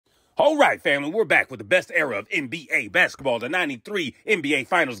All right, family, we're back with the best era of NBA basketball, the 93 NBA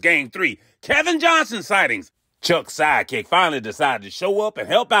Finals Game 3. Kevin Johnson sightings. Chuck's sidekick finally decided to show up and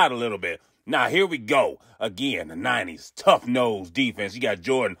help out a little bit. Now, here we go. Again, the 90s tough-nosed defense. You got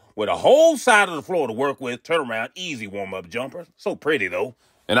Jordan with a whole side of the floor to work with. Turn around, easy warm-up jumper. So pretty, though.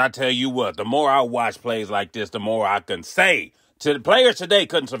 And I tell you what, the more I watch plays like this, the more I can say. The players today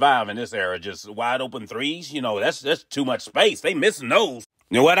couldn't survive in this era. Just wide-open threes. You know, that's too much space. They missing those.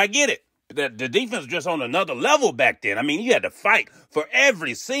 You know what? I get it. The defense was just on another level back then. I mean, you had to fight for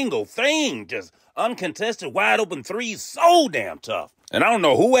every single thing. Just uncontested, wide-open threes. So damn tough. And I don't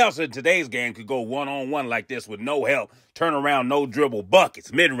know who else in today's game could go one-on-one like this with no help, turn around, no dribble,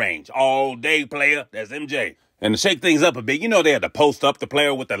 buckets, mid-range, all-day player. That's MJ. And to shake things up a bit, you know they had to post up the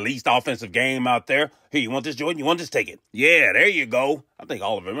player with the least offensive game out there. Here, you want this, Jordan? You want this? Take it. Yeah, there you go. I think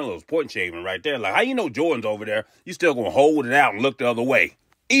Oliver Miller was point shaving right there. Like, how you know Jordan's over there? You still going to hold it out and look the other way.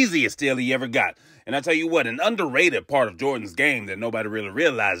 Easiest steal he ever got. And I tell you what, an underrated part of Jordan's game that nobody really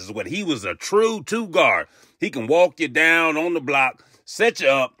realizes is what he was a true two-guard. He can walk you down on the block, set you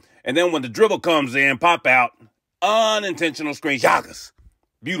up, and then when the dribble comes in, pop out, unintentional screens. Yagas.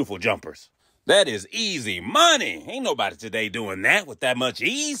 Beautiful jumpers. That is easy money. Ain't nobody today doing that with that much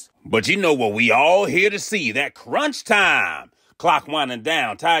ease. But you know what we all here to see, that crunch time. Clock winding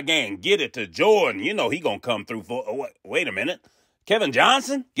down, tie game, get it to Jordan. You know he gonna come through for, wait a minute. Kevin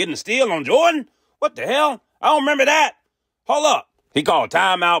Johnson getting a steal on Jordan? What the hell? I don't remember that. Hold up. He called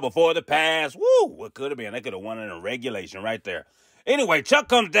timeout before the pass. Woo, what could have been? They could have won it in regulation right there. Anyway, Chuck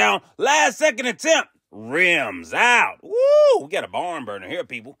comes down, last second attempt, rims out. Woo, we got a barn burner here,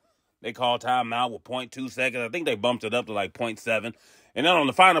 people. They called timeout with 0.2 seconds. I think they bumped it up to like 0.7. And then on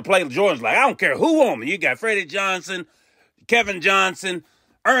the final play, Jordan's like, I don't care who on me. You got Freddie Johnson, Kevin Johnson,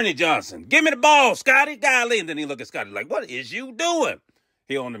 Ernie Johnson. Give me the ball, Scotty. Golly. And then he look at Scotty like, what is you doing?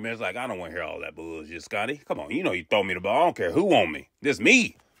 He on the mirror's like, I don't want to hear all that bullshit, Scotty. Come on, you know you throw me the ball. I don't care who on me. This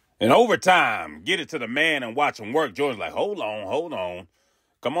me. In overtime, get it to the man and watch him work. Jordan's like, hold on.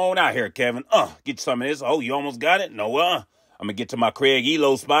 Come on out here, Kevin. Get you some of this. Oh, you almost got it? No, I'm going to get to my Craig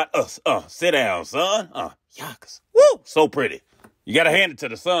Elo spot. Sit down, son. Yucks. Woo, so pretty. You got to hand it to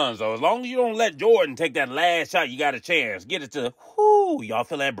the Suns, though. As long as you don't let Jordan take that last shot, you got a chance. Get it to, whoo, y'all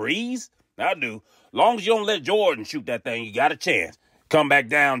feel that breeze? I do. As long as you don't let Jordan shoot that thing, you got a chance. Come back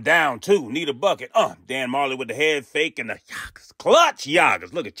down two. Need a bucket. Dan Marley with the head fake and the Yagas. Clutch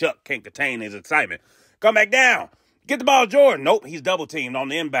Yagas. Look at Chuck. Can't contain his excitement. Come back down. Get the ball, Jordan. Nope, he's double-teamed on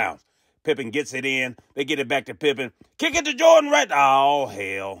the inbounds. Pippen gets it in. They get it back to Pippen. Kick it to Jordan right. Oh,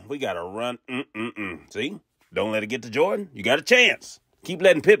 hell. We got to run. See? Don't let it get to Jordan. You got a chance. Keep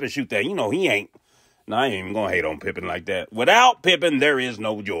letting Pippen shoot that. You know he ain't. No, I ain't even going to hate on Pippen like that. Without Pippen, there is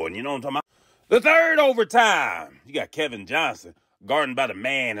no Jordan. You know what I'm talking about? The third overtime. You got Kevin Johnson guarded by the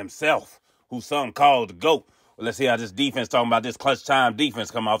man himself, who some called the GOAT. Well, let's see how this defense, talking about this clutch time defense,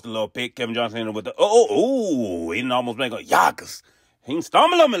 come off the little pick. Kevin Johnson in with the, he didn't almost make a Yagas. He can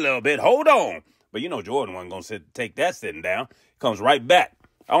stumble him a little bit. Hold on. But you know Jordan wasn't going to take that sitting down. Comes right back.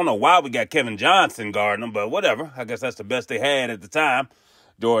 I don't know why we got Kevin Johnson guarding him, but whatever. I guess that's the best they had at the time.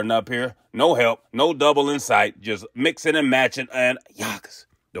 Jordan up here. No help. No double in sight. Just mixing and matching. And Yagas.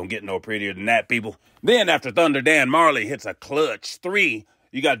 Don't get no prettier than that, people. Then after Thunder, Dan Marley hits a clutch three.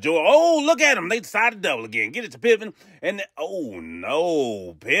 You got Jordan. Oh, look at him. They decided to double again. Get it to Pippen. And then, oh,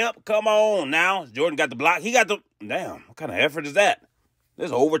 no. Pip, come on now. Jordan got the block. He got the, damn, what kind of effort is that?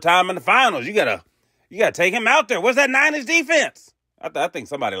 There's overtime in the finals. You gotta take him out there. What's that Niners defense? I think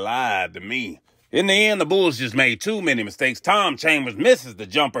somebody lied to me. In the end, the Bulls just made too many mistakes. Tom Chambers misses the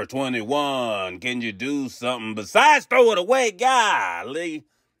jumper 21. Can you do something besides throw it away? Golly.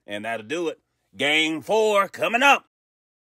 And that'll do it. Game 4 coming up.